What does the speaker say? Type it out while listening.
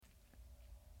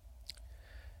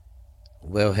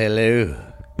Well, hello,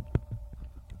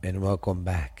 and welcome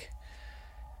back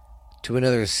to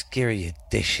another scary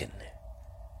edition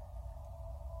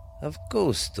of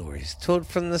Ghost Stories Told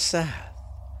from the South.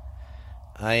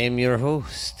 I am your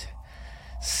host,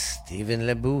 Stephen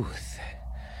LeBooth,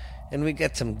 and we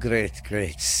got some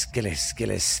great,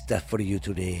 skilly stuff for you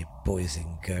today, boys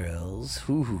and girls.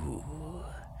 Ooh.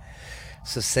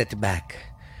 So sit back,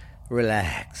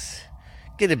 relax,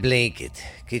 get a blanket,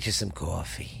 get you some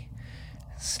coffee,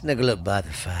 snuggle up by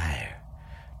the fire,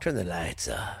 turn the lights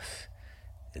off,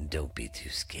 and don't be too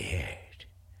scared.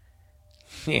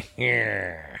 Hey,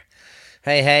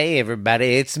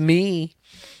 everybody, it's me,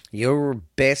 your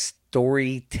best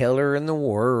storyteller in the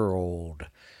world.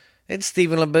 It's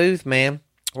Stephen LeBooth, man.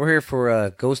 We're here for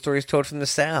Ghost Stories Told from the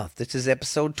South. This is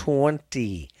episode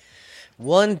 20.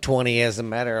 120, as a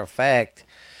matter of fact.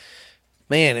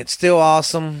 Man, it's still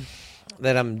awesome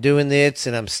that I'm doing this,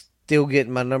 and I'm still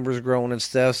getting my numbers growing and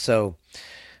stuff.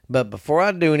 But before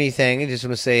I do anything, I just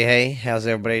want to say, hey, how's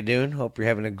everybody doing? Hope you're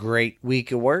having a great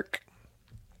week at work.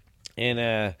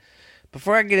 And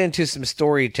before I get into some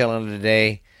storytelling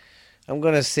today, I'm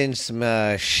going to send some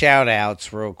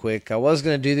shout-outs real quick. I was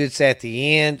going to do this at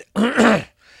the end, but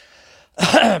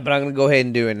I'm going to go ahead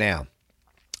and do it now.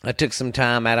 I took some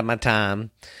time out of my time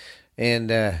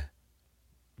and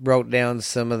wrote down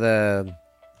a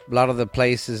lot of the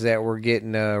places that we're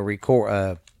getting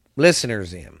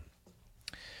listeners in.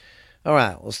 All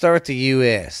right, we'll start with the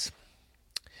U.S.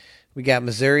 We got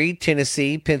Missouri,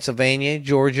 Tennessee, Pennsylvania,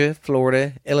 Georgia,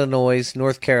 Florida, Illinois,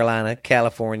 North Carolina,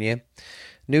 California,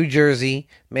 New Jersey,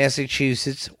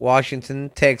 Massachusetts, Washington,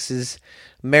 Texas,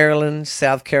 Maryland,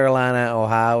 South Carolina,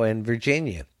 Ohio, and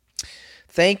Virginia.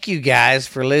 Thank you guys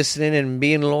for listening and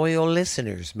being loyal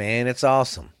listeners, man. It's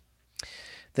awesome.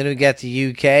 Then we got the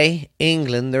UK,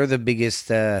 England. They're the biggest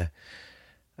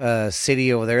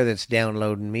city over there that's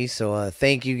downloading me. So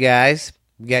thank you guys.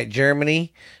 We got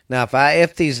Germany. Now, if I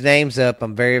F these names up,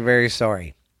 I'm very, very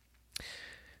sorry.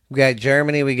 We got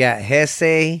Germany. We got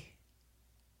Hesse,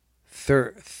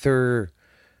 Thuringia,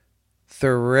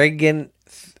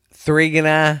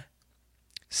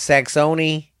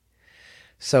 Saxony.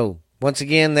 So, once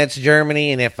again, that's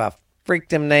Germany, and if I freak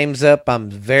them names up, I'm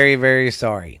very, very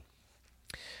sorry.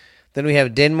 Then we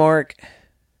have Denmark,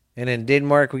 and in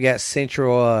Denmark we got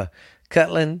Central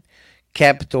Jutland,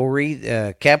 Capital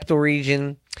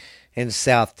Region, and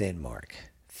South Denmark.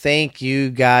 Thank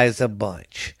you guys a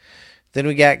bunch. Then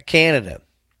we got Canada,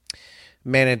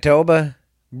 Manitoba,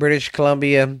 British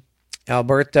Columbia,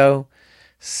 Alberta,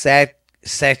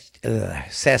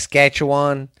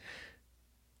 Saskatchewan,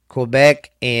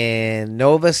 Quebec, and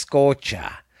Nova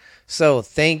Scotia. So,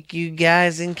 thank you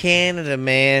guys in Canada,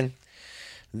 man.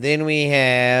 Then we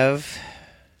have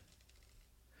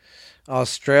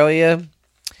Australia.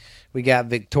 We got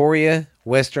Victoria,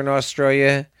 Western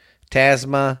Australia,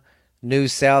 Tasman, New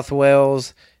South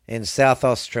Wales, and South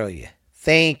Australia.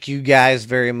 Thank you guys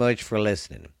very much for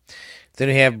listening. Then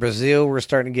we have Brazil. We're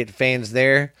starting to get fans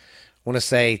there. Want to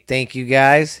say thank you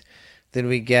guys. Then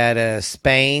we got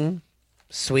Spain,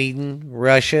 Sweden,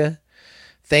 Russia.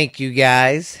 Thank you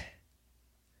guys.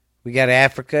 We got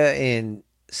Africa and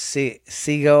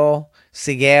Senegal,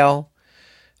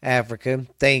 Africa.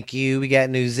 Thank you. We got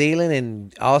New Zealand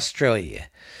and Australia.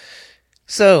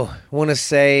 So, want to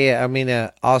say,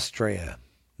 Austria.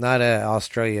 Not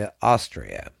Australia,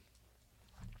 Austria.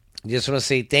 Just want to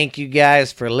say thank you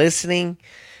guys for listening.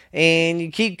 And you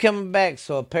keep coming back,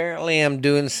 so apparently I'm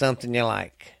doing something you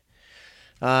like.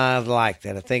 I like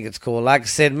that. I think it's cool. Like I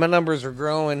said, my numbers are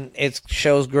growing.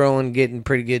 Show's growing, getting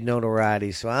pretty good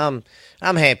notoriety. So I'm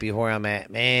happy where I'm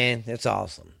at, man. It's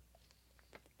awesome.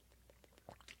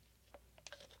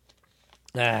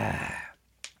 All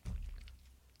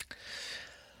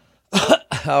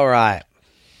right.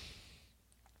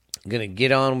 I'm going to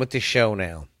get on with the show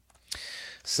now.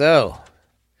 So,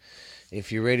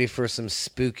 if you're ready for some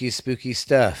spooky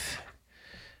stuff,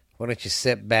 why don't you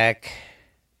sit back,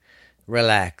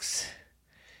 relax,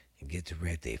 and get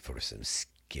ready for some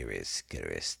scary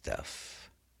stuff.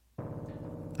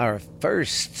 Our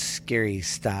first scary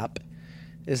stop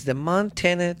is the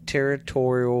Montana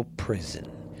Territorial Prison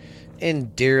in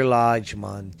Deer Lodge,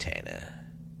 Montana.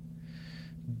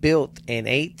 Built in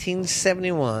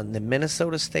 1871, the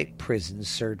Minnesota State Prison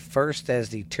served first as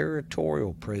the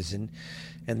Territorial Prison,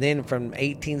 and then from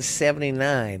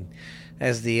 1879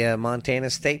 as the Montana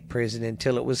State Prison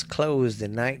until it was closed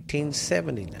in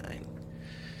 1979.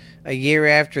 A year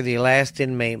after the last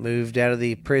inmate moved out of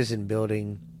the prison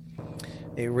building,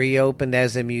 it reopened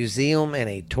as a museum and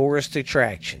a tourist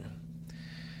attraction.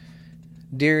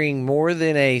 During more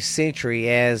than a century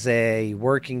as a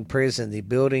working prison, the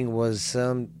building was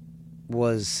some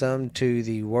to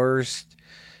the worst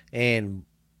and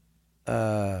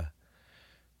uh,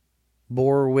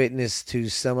 bore witness to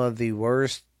some of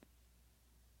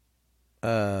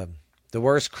uh, the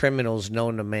worst criminals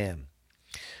known to man.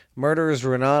 Murders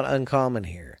were not uncommon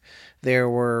here. There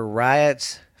were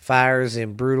riots, fires,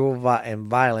 and and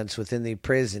violence within the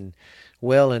prison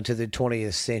well into the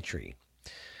 20th century.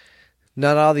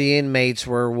 Not all the inmates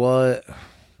were what.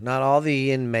 Not all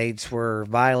the inmates were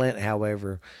violent,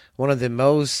 however. One of the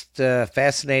most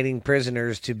fascinating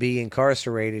prisoners to be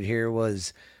incarcerated here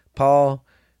was Paul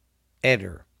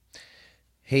Eder.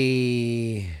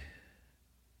 He.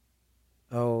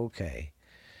 Oh, okay.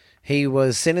 He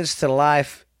was sentenced to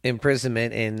life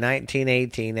imprisonment in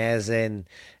 1918 as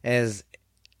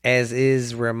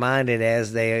is reminded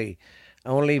as the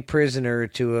only prisoner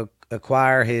to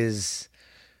acquire his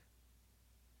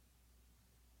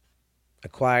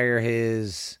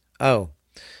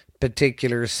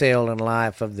particular cell in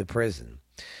life of the prison.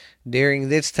 During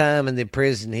this time in the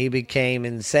prison, he became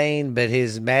insane, but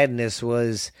his madness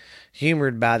was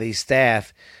humored by the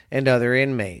staff and other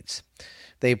inmates.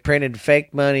 They printed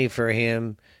fake money for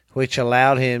him, which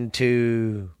allowed him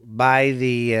to buy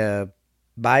the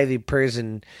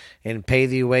prison and pay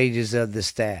the wages of the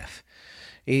staff.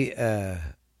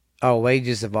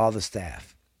 Wages of all the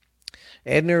staff.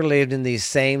 Edner lived in the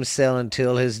same cell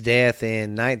until his death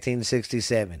in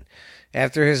 1967.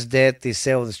 After his death, the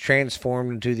cell was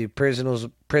transformed into the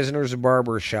prisoner's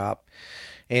barber shop,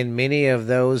 and many of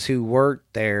those who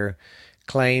worked there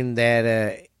claimed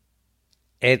that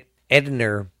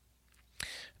Edner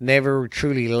never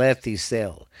truly left the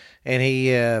cell, and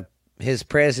his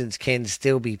presence can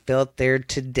still be felt there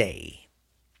today.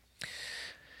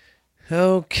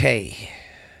 Okay.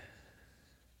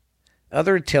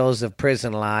 Other tales of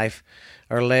prison life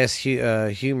are less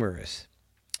humorous.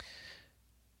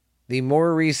 The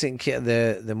more recent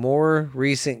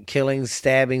killings,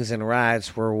 stabbings, and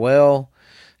riots were well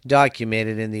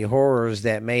documented, and the horrors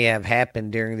that may have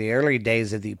happened during the early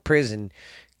days of the prison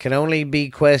can only be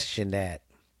questioned at.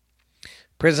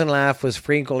 Prison life was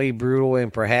frequently brutal,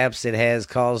 and perhaps it has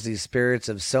caused the spirits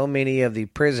of so many of the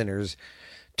prisoners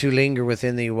to linger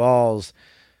within the walls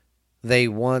they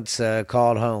once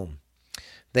called home.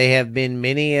 There have been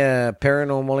many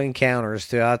paranormal encounters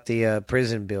throughout the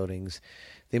prison buildings.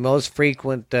 The most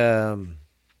frequent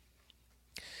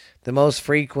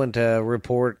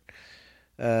report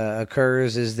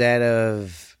occurs is that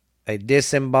of a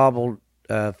disembodied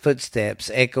footsteps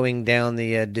echoing down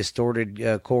the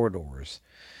distorted corridors,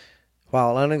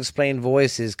 while unexplained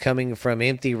voices coming from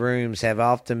empty rooms have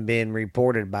often been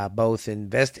reported by both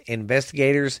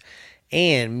investigators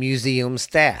and museum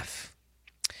staff.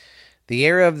 The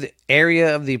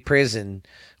area of the prison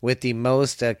with the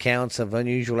most accounts of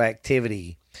unusual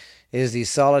activity is the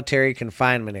solitary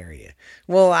confinement area.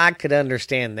 Well, I could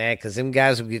understand that because them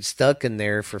guys would get stuck in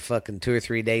there for fucking 2 or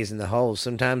 3 days in the hole,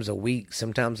 sometimes a week,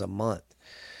 sometimes a month.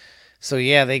 So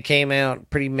yeah, they came out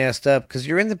pretty messed up because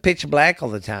you're in the pitch black all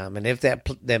the time, and if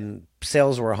them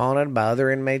cells were haunted by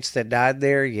other inmates that died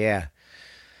there, yeah.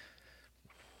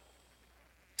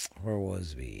 Where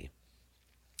was we?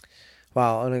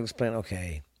 Wow, unexplained.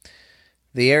 Okay.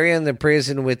 The area in the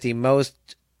prison with the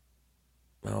most.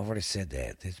 Oh, I've already said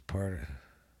that. This part.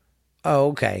 Oh,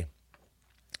 okay.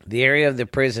 The area of the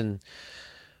prison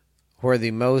where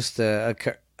the most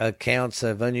accounts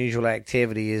of unusual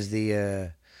activity is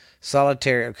the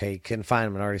solitary. Okay,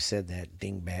 confinement. I already said that.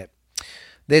 Dingbat.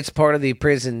 This part of the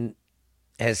prison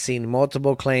has seen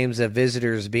multiple claims of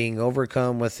visitors being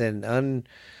overcome with an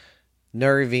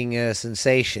unnerving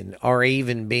sensation, or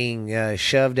even being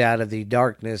shoved out of the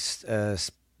darkness,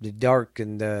 the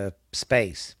darkened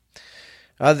space.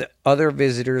 Other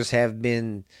visitors have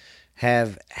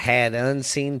had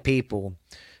unseen people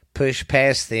push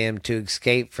past them to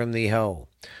escape from the hole,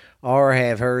 or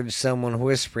have heard someone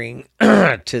whispering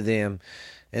to them,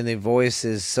 and the voice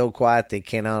is so quiet they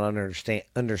cannot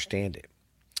understand it.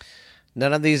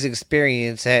 None of these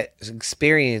experiences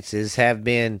have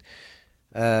been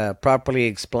properly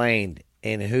explained,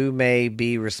 and who may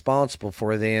be responsible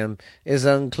for them is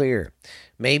unclear.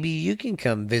 Maybe you can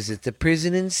come visit the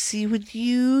prison and see what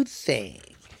you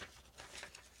think.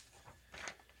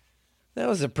 That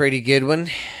was a pretty good one.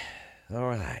 All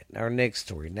right, our next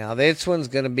story. Now, this one's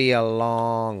going to be a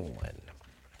long one.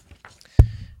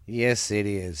 Yes, it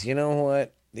is. You know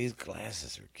what? These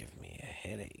glasses are giving me a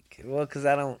headache. Well, because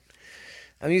I'm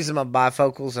using my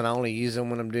bifocals, and I only use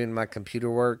them when I'm doing my computer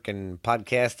work and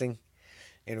podcasting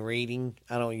and reading.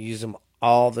 I don't use them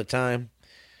all the time.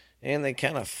 And they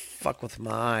kind of fuck with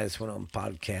my eyes when I'm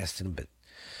podcasting, but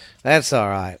that's all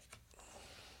right.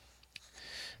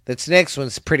 This next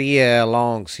one's pretty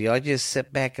long, so y'all just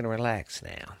sit back and relax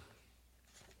now.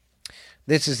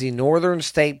 This is the Northern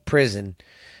State Prison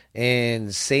in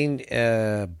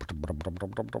the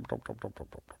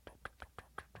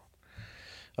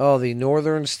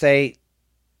Northern State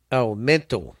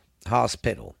Mental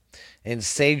Hospital in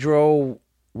Cedro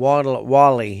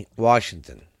Wally,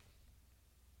 Washington.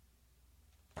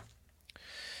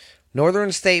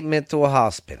 Northern State Mental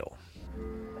Hospital.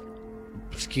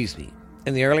 Excuse me.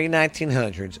 In the early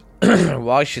 1900s,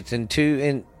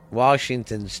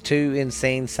 Washington's two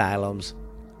insane asylums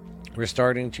were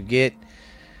starting to get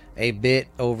a bit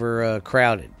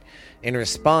overcrowded. In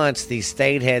response, the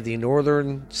state had the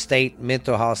Northern State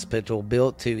Mental Hospital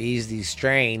built to ease the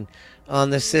strain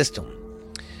on the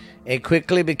system. It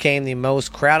quickly became the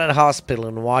most crowded hospital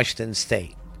in Washington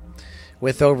state,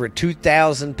 with over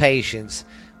 2,000 patients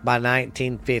by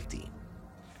 1950.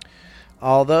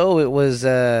 Although it was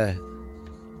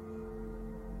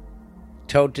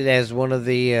touted as one of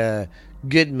the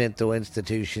good mental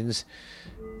institutions,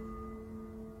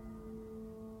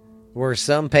 where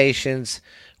some patients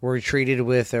were treated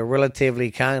with a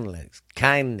relatively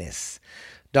kindness.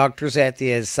 Doctors at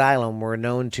the asylum were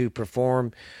known to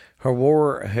perform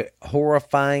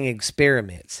horrifying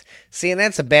experiments. See, and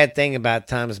that's a bad thing about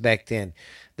times back then.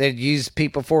 They'd use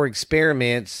people for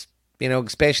experiments,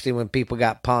 especially when people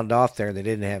got pawned off there that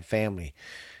didn't have family.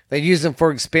 They'd use them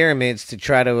for experiments to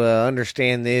try to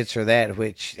understand this or that,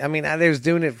 which, I mean, they was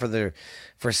doing it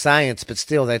for science, but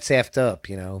still, that's effed up,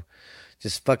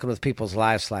 just fucking with people's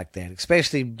lives like that,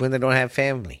 especially when they don't have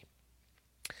family.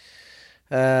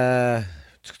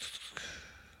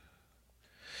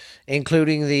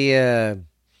 Including the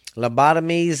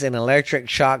lobotomies and electric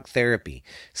shock therapy.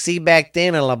 See, back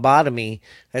then, a lobotomy,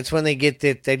 that's when they'd get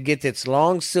this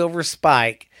long silver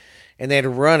spike, and they'd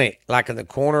run it like in the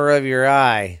corner of your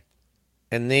eye,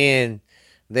 and then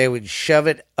they would shove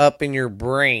it up in your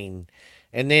brain,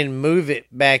 and then move it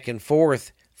back and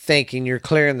forth, thinking you're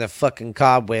clearing the fucking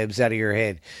cobwebs out of your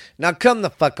head. Now come the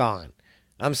fuck on.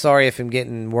 I'm sorry if I'm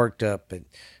getting worked up, but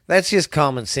that's just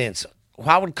common sense.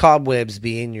 Why would cobwebs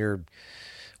be in your...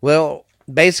 Well,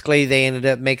 basically they ended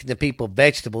up making the people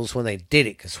vegetables when they did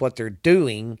it, because what they're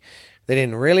doing, they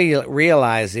didn't really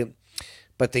realize it,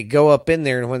 but they go up in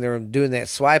there, and when they're doing that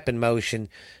swiping motion,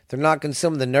 they're knocking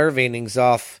some of the nerve endings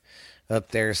off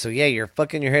up there. So yeah, you're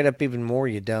fucking your head up even more,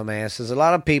 you dumbasses. A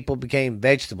lot of people became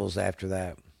vegetables after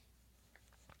that.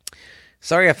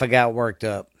 Sorry if I got worked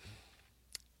up.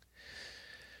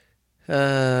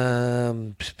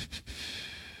 The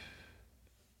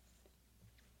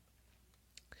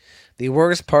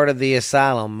worst part of the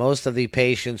asylum, most of the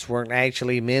patients weren't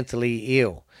actually mentally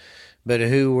ill, but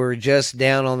who were just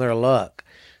down on their luck.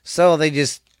 So they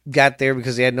just got there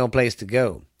because they had no place to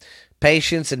go.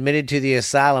 Patients admitted to the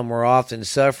asylum were often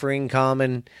suffering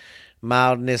common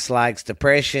mildness like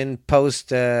depression,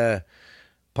 postpartum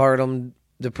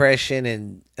depression,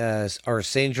 and or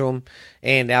syndrome,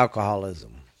 and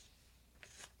alcoholism.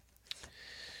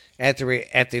 At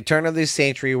the turn of the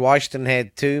century, Washington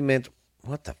had two mental...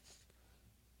 What the...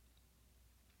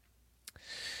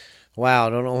 Wow, I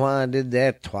don't know why I did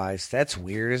that twice. That's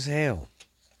weird as hell.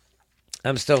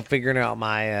 I'm still figuring out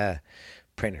my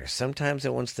printer. Sometimes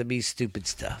it wants to be stupid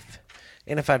stuff.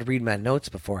 And if I'd read my notes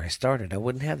before I started, I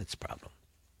wouldn't have this problem.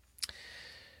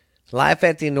 Life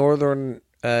at the Northern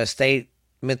State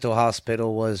Mental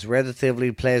Hospital was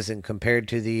relatively pleasant compared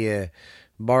to the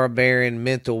barbarian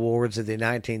mental wards of the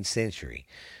 19th century.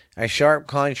 A sharp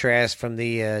contrast from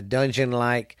the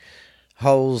dungeon-like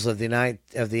holes of the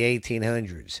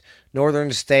 1800s.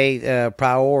 Northern State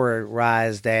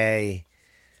prioritized a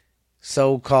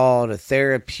so-called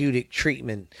therapeutic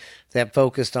treatment that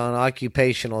focused on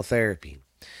occupational therapy.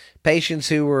 Patients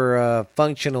who were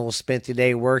functional spent the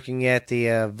day working at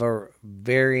the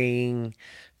varying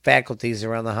faculties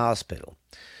around the hospital.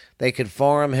 They could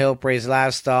farm, help raise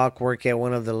livestock, work at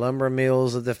one of the lumber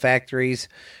mills of the factories,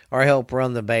 or help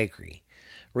run the bakery.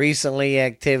 Recently,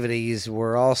 activities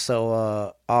were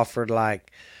also offered,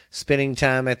 like spending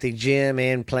time at the gym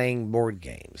and playing board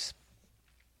games.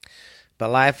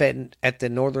 But life at the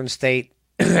Northern State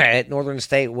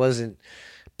wasn't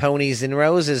ponies and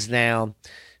roses now.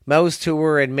 Most who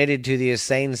were admitted to the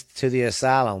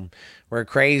asylum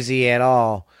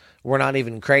were not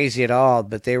even crazy at all,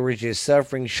 but they were just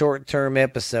suffering short-term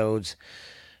episodes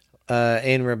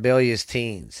in rebellious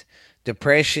teens.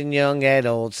 Depression, young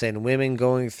adults, and women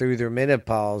going through their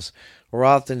menopause were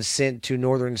often sent to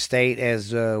Northern State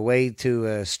as a way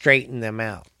to straighten them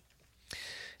out.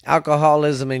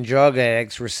 Alcoholism and drug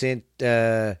addicts were sent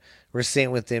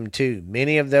with them too.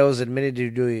 Many of those admitted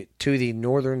to the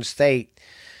northern state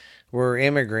were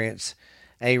immigrants,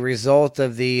 a result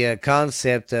of the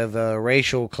concept of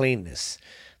racial cleanness.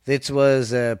 This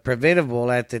was preventable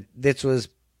at the. This was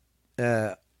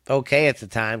okay at the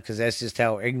time because that's just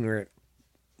how ignorant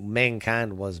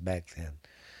mankind was back then.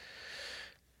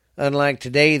 Unlike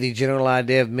today, the general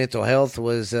idea of mental health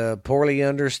was poorly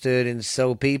understood, and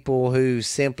so people who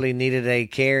simply needed a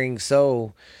caring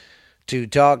soul to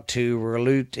talk to were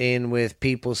looped in with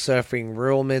people suffering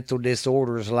real mental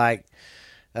disorders like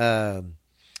schizophrenia,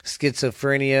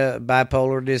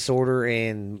 bipolar disorder,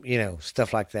 and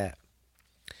stuff like that.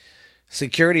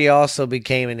 Security also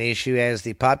became an issue as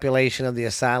the population of the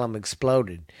asylum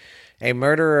exploded. A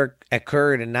murder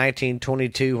occurred in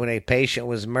 1922 when a patient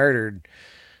was murdered.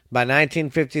 By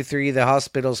 1953, the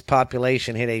hospital's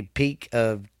population hit a peak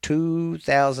of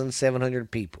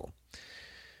 2,700 people.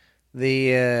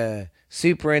 The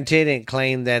superintendent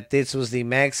claimed that this was the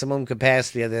maximum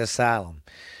capacity of the asylum.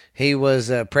 He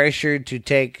was pressured to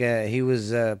take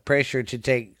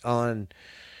on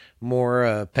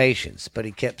more patients, but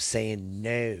he kept saying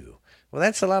no. Well,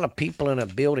 that's a lot of people in a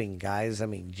building, guys. I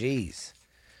mean, geez.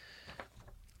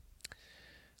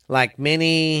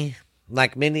 Many, I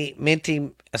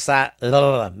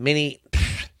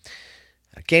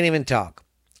can't even talk.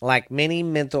 Like many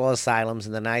mental asylums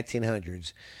in the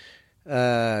 1900s,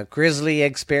 grisly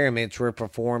experiments were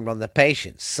performed on the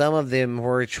patients. Some of them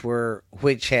may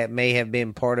have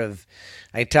been part of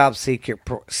a top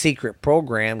secret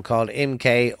program called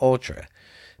MK Ultra.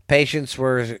 Patients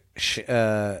were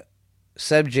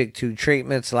subject to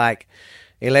treatments like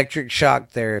electric shock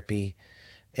therapy,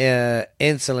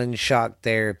 insulin shock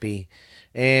therapy,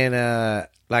 and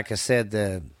like I said,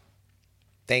 the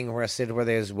thing where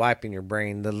they was wiping your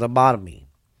brain, the lobotomy.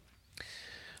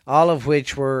 All of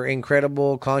which were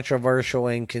incredible, controversial,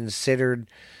 and considered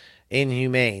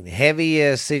inhumane.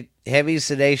 Heavy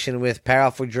sedation with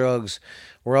powerful drugs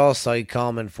were also a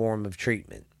common form of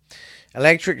treatment.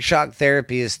 Electric shock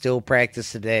therapy is still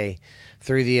practiced today.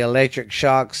 Through the electric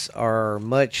shocks are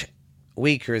much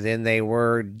weaker than they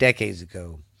were decades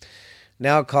ago.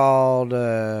 Now called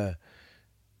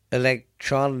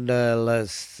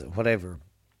electroless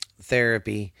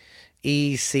therapy,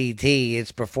 ECT.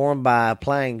 It's performed by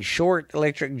applying short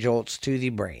electric jolts to the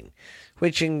brain,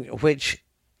 which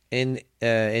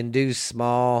induce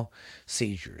small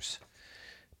seizures.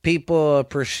 People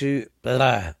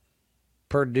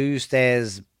produced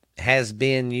as has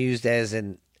been used as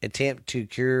an attempt to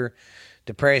cure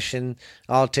depression,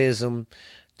 autism,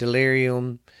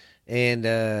 delirium, and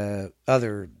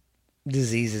other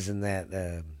diseases in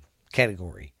that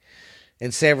category,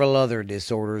 and several other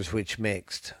disorders which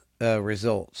mixed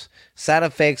results. Side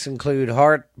effects include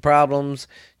heart problems,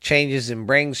 changes in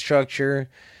brain structure,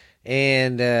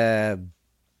 and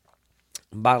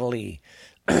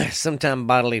sometimes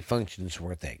bodily functions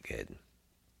weren't that good.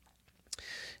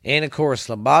 And of course,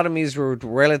 lobotomies were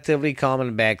relatively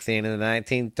common back then in the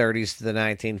 1930s to the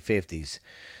 1950s,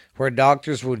 where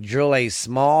doctors would drill a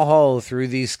small hole through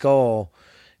the skull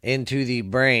into the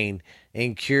brain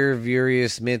and cure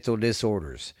various mental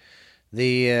disorders.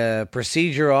 The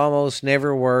procedure almost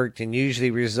never worked and usually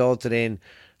resulted in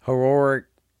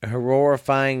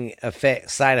horrifying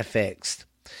side effects.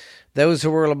 Those who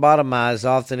were lobotomized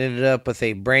often ended up with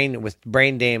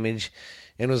brain damage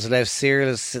and was left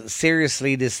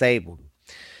seriously disabled.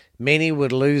 Many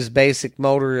would lose basic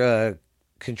motor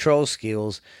control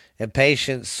skills, and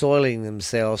patients soiling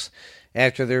themselves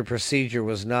after their procedure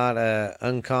was not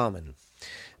uncommon.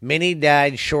 Many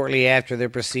died shortly after their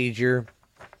procedure.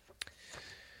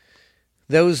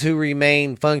 Those who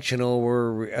remained functional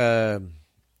were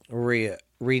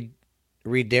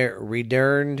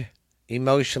returned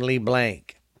emotionally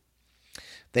blank.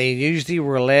 They usually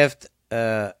were left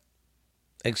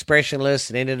expressionless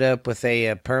and ended up with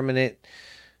a permanent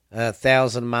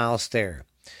 1,000-mile stare.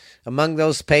 Among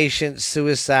those patients,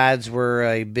 suicides were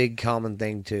a big common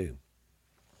thing too.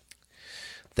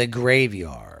 The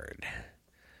graveyard.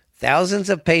 Thousands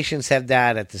of patients have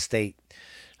died at the state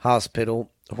hospital,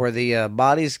 where the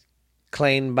bodies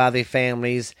claimed by the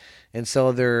families, and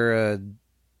so their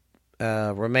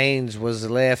remains was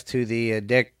left to the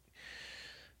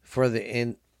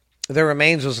their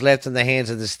remains was left in the hands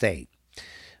of the state.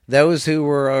 Those who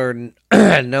were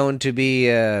known to be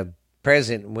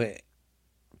present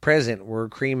were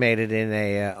cremated in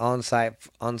a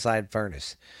on-site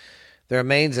furnace. The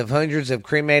remains of hundreds of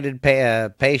cremated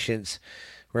patients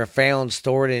were found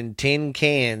stored in tin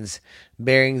cans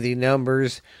bearing the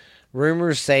numbers.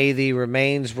 Rumors say the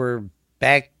remains were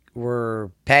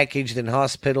were packaged in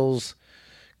hospitals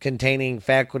containing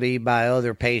faculty by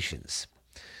other patients.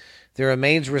 The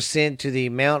remains were sent to the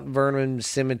Mount Vernon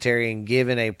Cemetery and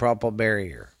given a proper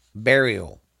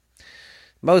burial.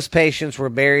 Most patients were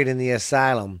buried in the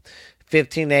asylum.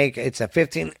 It's a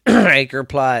 15 acre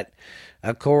plot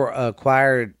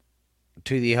acquired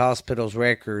to the hospital's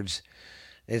records.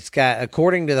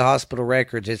 According to the hospital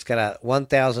records, it's got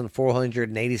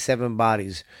 1,487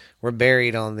 bodies were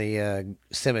buried on the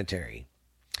cemetery.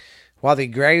 While the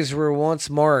graves were once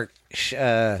marked,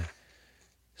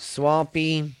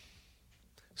 swampy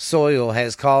soil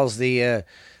has caused the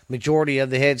majority of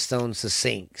the headstones to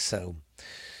sink. So,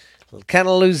 kind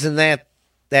of losing that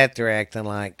they're acting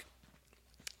like.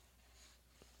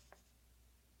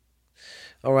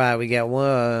 All right, we got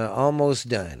one almost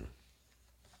done.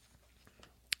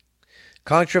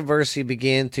 Controversy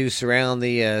began to surround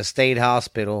the state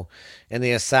hospital and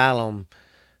the asylum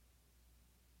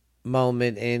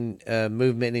movement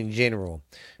in general.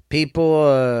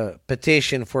 People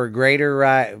petitioned for better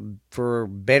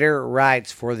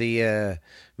rights for the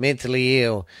mentally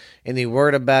ill, and the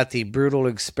word about the brutal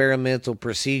experimental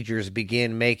procedures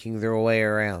began making their way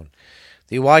around.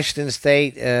 The Washington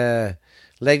State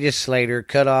legislature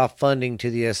cut off funding to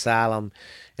the asylum,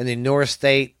 and the North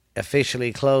State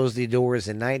officially closed the doors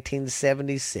in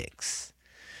 1976.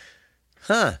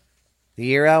 The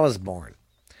year I was born.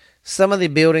 Some of the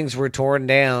buildings were torn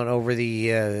down over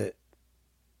the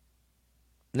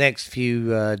next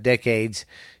few decades,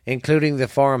 including the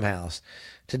farmhouse.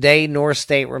 Today, North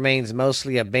State remains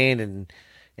mostly abandoned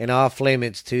and off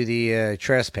limits to the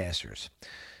trespassers.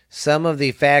 Some of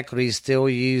the faculty is still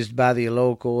used by the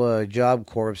local job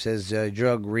corps as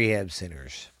drug rehab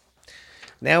centers.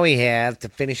 Now we have, to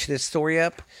finish this story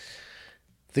up,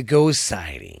 the ghost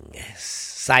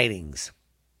sightings.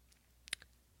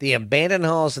 The abandoned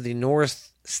halls of the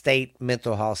North State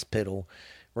Mental Hospital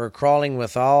were crawling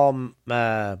with all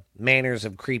manners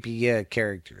of creepy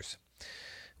characters.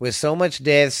 With so much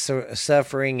death,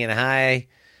 suffering, and high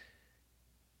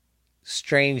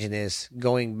strangeness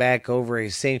going back over a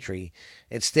century,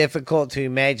 it's difficult to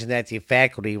imagine that the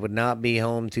faculty would not be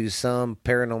home to some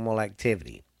paranormal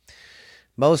activity.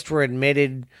 Most were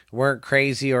admitted weren't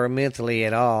crazy or mentally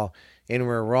at all, and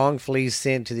were wrongfully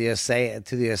sent to the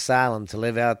asylum to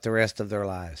live out the rest of their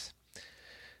lives.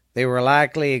 They were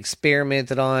likely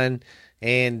experimented on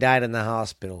and died in the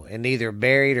hospital, and either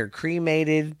buried or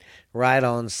cremated right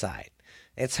on site.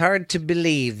 It's hard to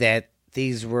believe that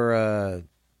these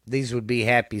would be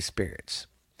happy spirits.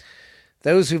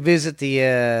 Those who visit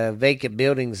the vacant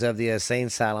buildings of the insane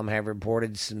asylum have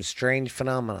reported some strange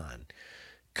phenomenon.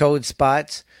 Cold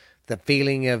spots, the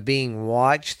feeling of being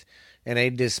watched,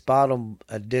 and disembodied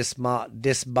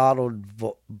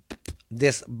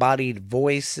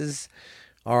voices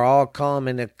are all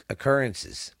common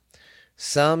occurrences.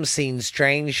 Some seen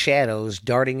strange shadows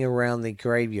darting around the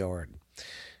graveyard.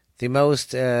 The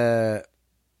most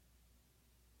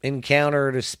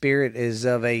encountered spirit is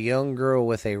of a young girl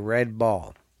with a red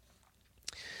ball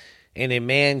and a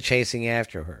man chasing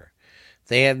after her.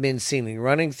 They have been seen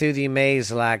running through the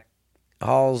maze-like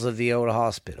halls of the old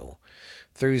hospital.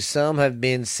 Through some have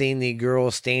been seen the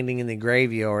girl standing in the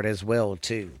graveyard as well,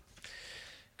 too.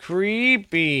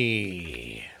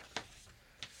 Creepy.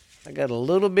 I got a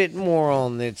little bit more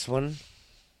on this one.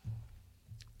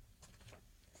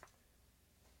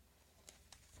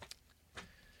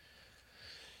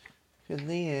 And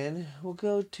then we'll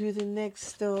go to the next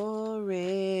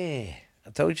story. I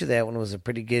told you that one was a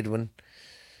pretty good one.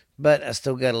 But I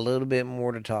still got a little bit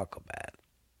more to talk about.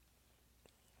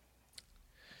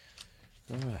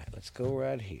 All right, let's go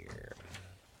right here.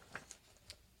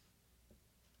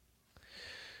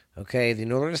 Okay, the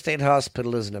Northern State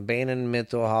Hospital is an abandoned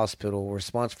mental hospital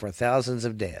responsible for thousands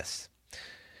of deaths.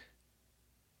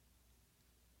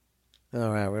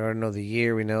 All right, we already know the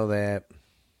year. We know that.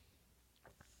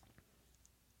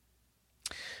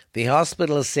 The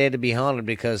hospital is said to be haunted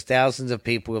because thousands of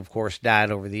people, of course,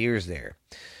 died over the years there.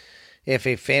 If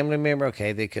a family member,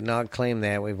 okay, they could not claim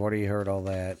that. We've already heard all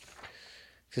that.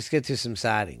 Let's get to some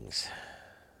sightings.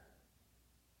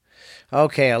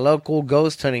 Okay, a local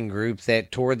ghost hunting group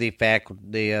that toured the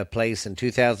place in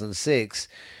 2006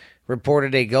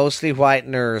 reported a ghostly white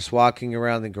nurse walking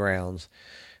around the grounds.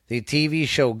 The TV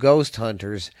show Ghost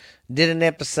Hunters did an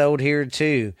episode here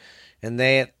too, and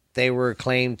that they were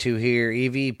claimed to hear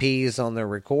EVPs on their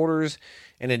recorders.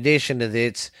 In addition to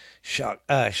this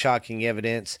shocking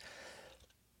evidence,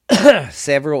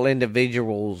 several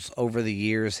individuals over the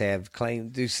years have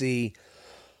claimed to see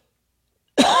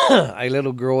a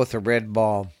little girl with a red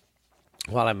ball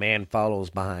while a man follows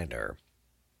behind her.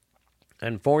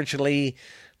 Unfortunately,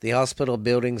 the hospital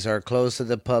buildings are closed to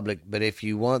the public, but if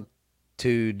you want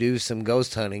to do some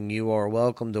ghost hunting, you are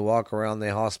welcome to walk around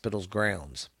the hospital's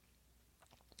grounds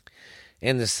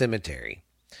and the cemetery.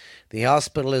 The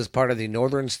hospital is part of the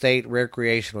Northern State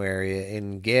Recreational Area,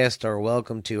 and guests are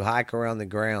welcome to hike around the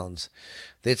grounds.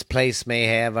 This place may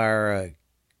have our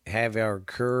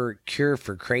cure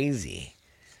for crazy.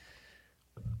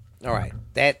 All right,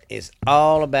 that is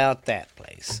all about that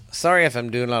place. Sorry if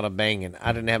I'm doing a lot of banging.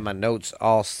 I didn't have my notes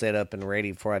all set up and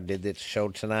ready before I did this show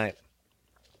tonight.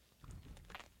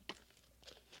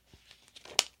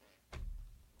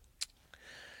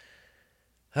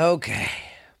 Okay.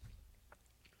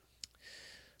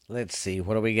 Let's see.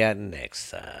 What do we got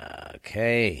next?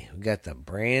 Okay. We got the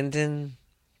Brandon.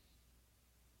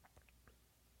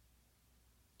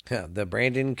 The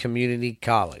Brandon Community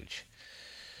College.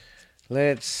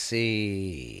 Let's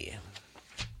see.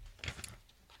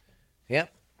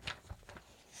 Yep.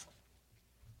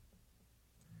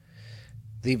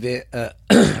 The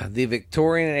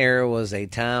Victorian era was a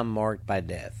time marked by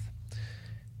death.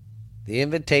 The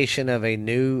invention of a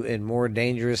new and more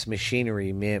dangerous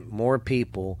machinery meant more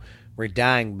people were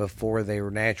dying before their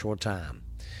natural time.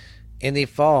 In the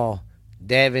fall,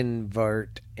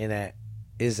 Davenport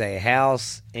is a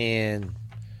house in.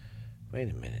 Wait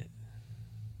a minute.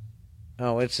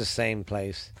 Oh, it's the same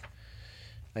place.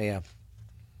 Yeah.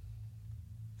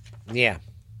 Yeah.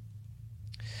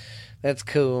 That's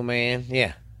cool, man.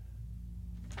 Yeah.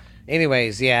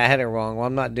 Anyways, yeah, I had it wrong. Well,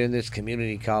 I'm not doing this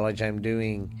community college. I'm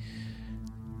doing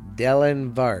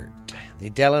Dellenvert. The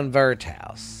Dellenvert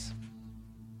House.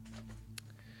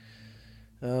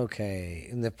 Okay.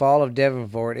 In the fall of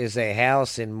Devonport is a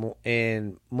house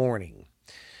in mourning.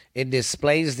 It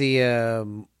displays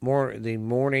the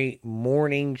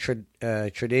mourning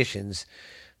traditions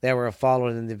that were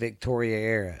followed in the Victoria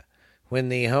era. When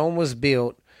the home was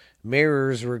built,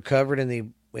 mirrors were covered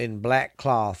in black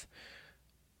cloth.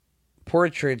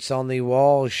 Portraits on the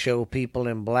walls show people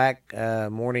in black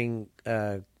mourning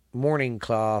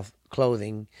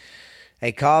clothing.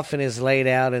 A coffin is laid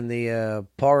out in the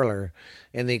parlor,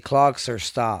 and the clocks are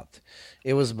stopped.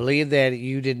 It was believed that if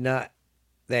you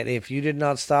did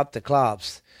not stop the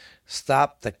clocks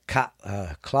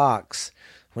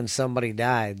when somebody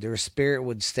died, their spirit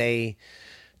would stay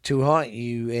to haunt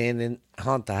you and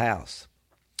haunt the house.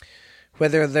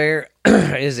 Whether there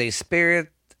is a spirit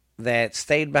that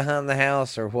stayed behind the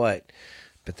house or what,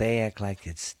 but they act like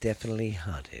it's definitely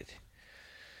haunted.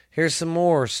 Here's some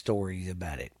more stories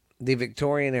about it. The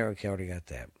Victorian era, I already got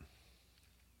that.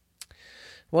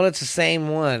 Well, it's the same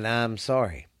one. I'm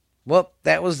sorry. Well,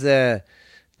 that was the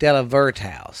Dellenvert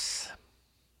House.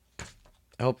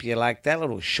 I hope you liked that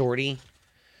little shorty,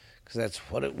 because that's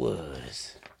what it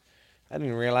was. I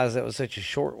didn't realize that was such a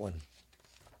short one.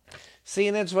 See,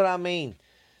 and that's what I mean.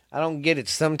 I don't get it.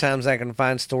 Sometimes I can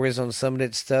find stories on some of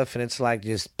that stuff, and it's like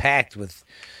just packed with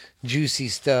juicy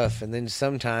stuff. And then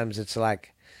sometimes it's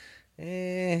like,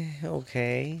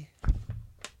 okay.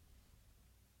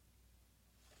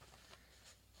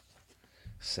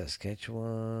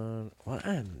 Saskatchewan. Well,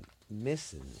 I'm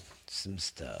missing some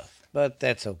stuff, but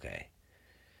that's okay.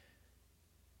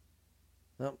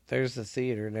 Oh, there's the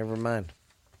theater. Never mind.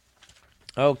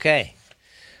 Okay.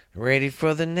 Ready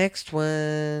for the next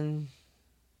one.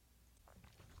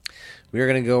 We're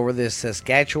going to go over this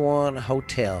Saskatchewan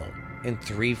Hotel in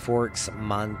Three Forks,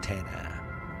 Montana.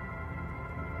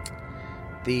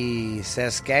 The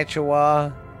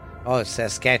Saskatchewan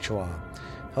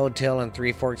Hotel in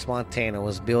Three Forks, Montana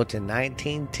was built in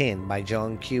 1910 by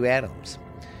John Q. Adams.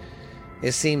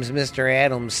 It seems Mr.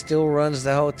 Adams still runs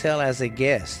the hotel as a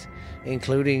guest,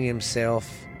 including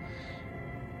himself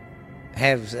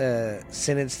have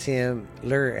sensed him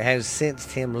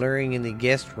luring in the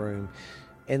guest room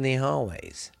in the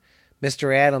hallways.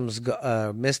 Mr.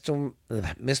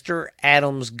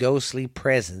 Adams' ghostly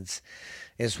presence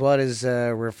is what is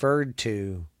referred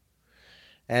to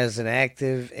as an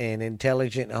active and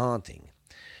intelligent haunting,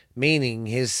 meaning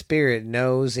his spirit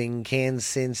knows and can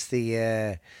sense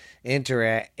the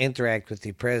interact with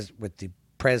the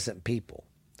present people.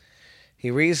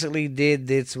 He recently did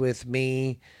this with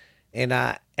me, and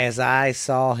as I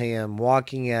saw him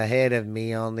walking ahead of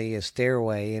me on the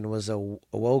stairway and was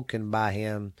awoken by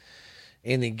him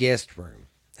in the guest room.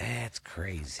 That's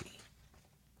crazy.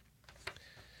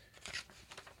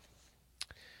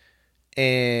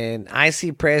 An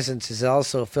icy presence is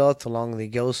also felt along the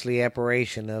ghostly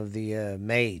apparition of the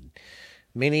maid.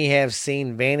 Many have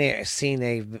seen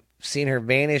her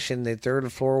vanish in the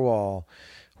third floor wall,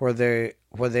 where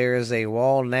there is a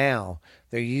wall now.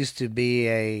 There used to be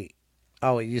a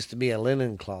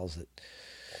linen closet.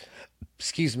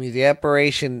 excuse me, the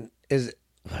apparition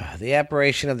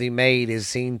of the maid is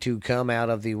seen to come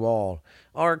out of the wall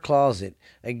or closet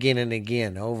again and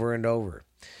again, over and over.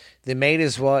 The maid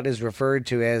is what is referred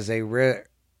to as a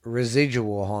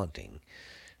residual haunting.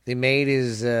 The maid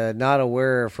is not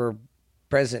aware of her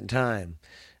present time.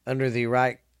 Under the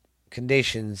right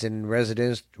conditions, and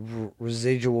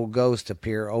residual ghosts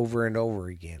appear over and over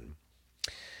again.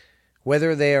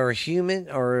 Whether they are human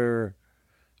or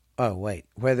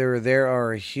whether there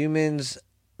are humans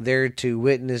there to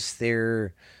witness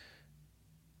their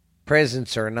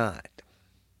presence or not.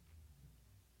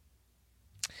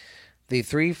 The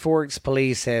Three Forks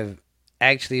police have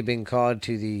actually been called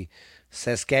to the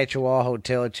Saskatchewan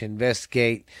hotel to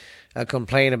investigate a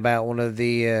complaint about one of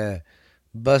the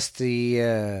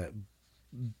boisterous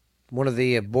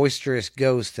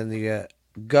ghosts in the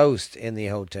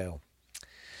hotel.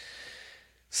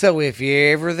 So if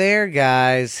you're ever there,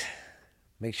 guys,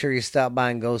 make sure you stop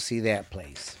by and go see that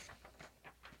place.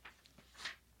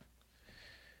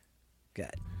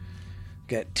 Got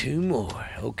two more.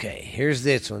 Okay, here's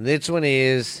this one. This one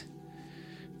is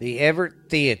the Everett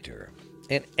Theater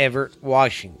in Everett,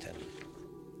 Washington.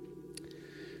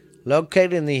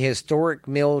 Located in the historic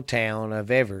mill town of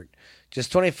Everett,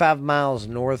 just 25 miles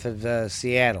north of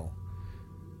Seattle,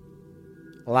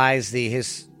 lies the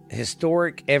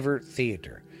historic Everett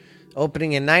Theater.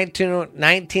 Opening in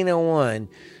 1901,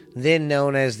 then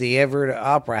known as the Everett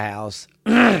Opera House,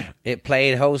 it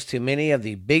played host to many of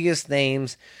the biggest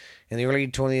names in the early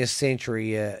 20th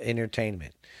century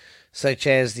entertainment, such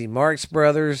as the Marx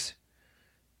Brothers,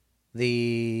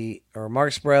 and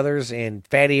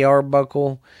Fatty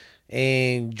Arbuckle,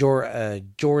 and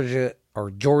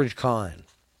George Kahn.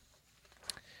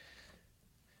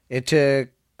 It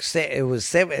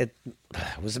was made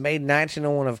in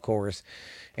 1901, of course,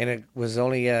 and it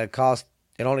only cost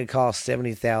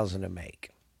 $70,000 to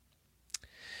make.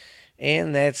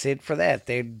 And that's it for that.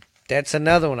 That's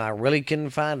another one I really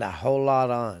couldn't find a whole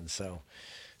lot on. So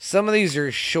some of these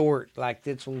are short, like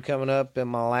this one coming up in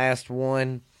my last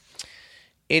one.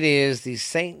 It is the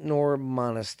St. Norb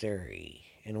Monastery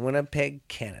in Winnipeg,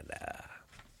 Canada.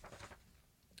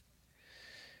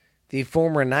 The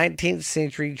former 19th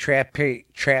century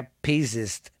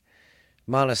Trappist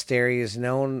monastery is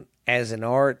known as an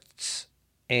arts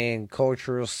and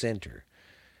cultural center.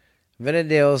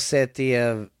 Venedale set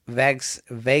the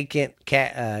vacant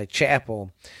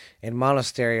chapel and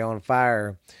monastery on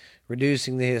fire,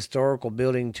 reducing the historical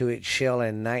building to its shell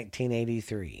in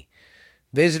 1983.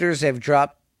 Visitors have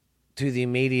dropped to the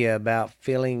media about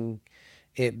feeling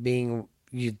it being...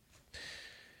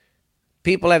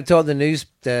 People have told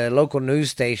the local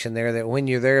news station there that when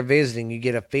you're there visiting, you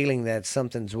get a feeling that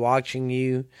something's watching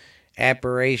you.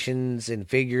 Apparitions and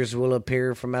figures will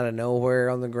appear from out of nowhere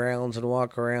on the grounds and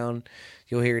walk around.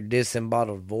 You'll hear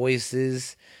disembodied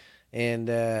voices and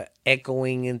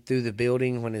echoing in through the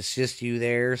building when it's just you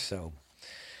there. So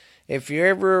if you're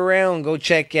ever around, go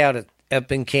check out it up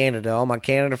in Canada. All my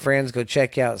Canada friends, go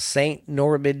check out St.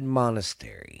 Norbid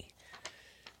Monastery.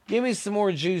 Give me some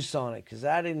more juice on it, because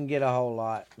I didn't get a whole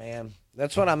lot, man.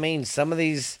 That's what I mean. Some of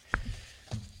these,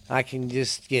 I can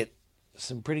just get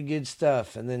some pretty good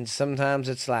stuff, and then sometimes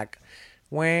it's like,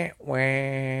 wah,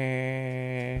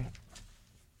 wah.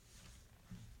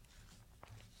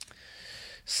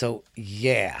 So,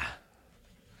 yeah.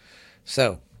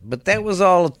 But that was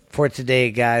all for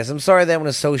today, guys. I'm sorry that one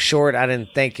was so short. I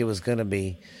didn't think it was going to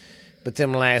be. But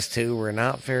them last two were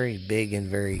not very big and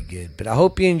very good. But I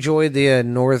hope you enjoyed the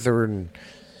North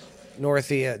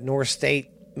State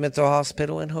Mental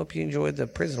Hospital, and hope you enjoyed the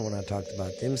prison one I talked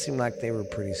about. Them seemed like they were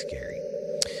pretty scary.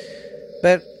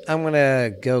 But I'm going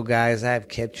to go, guys. I've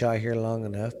kept y'all here long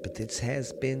enough. But this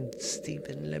has been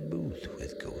Stephen LeBooth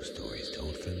with Ghost Stories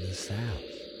Told from the South.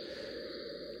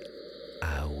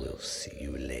 I will see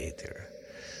you later.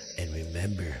 And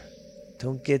remember,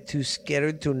 don't get too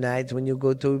scared tonight when you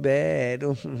go to bed.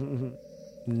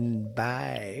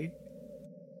 Bye.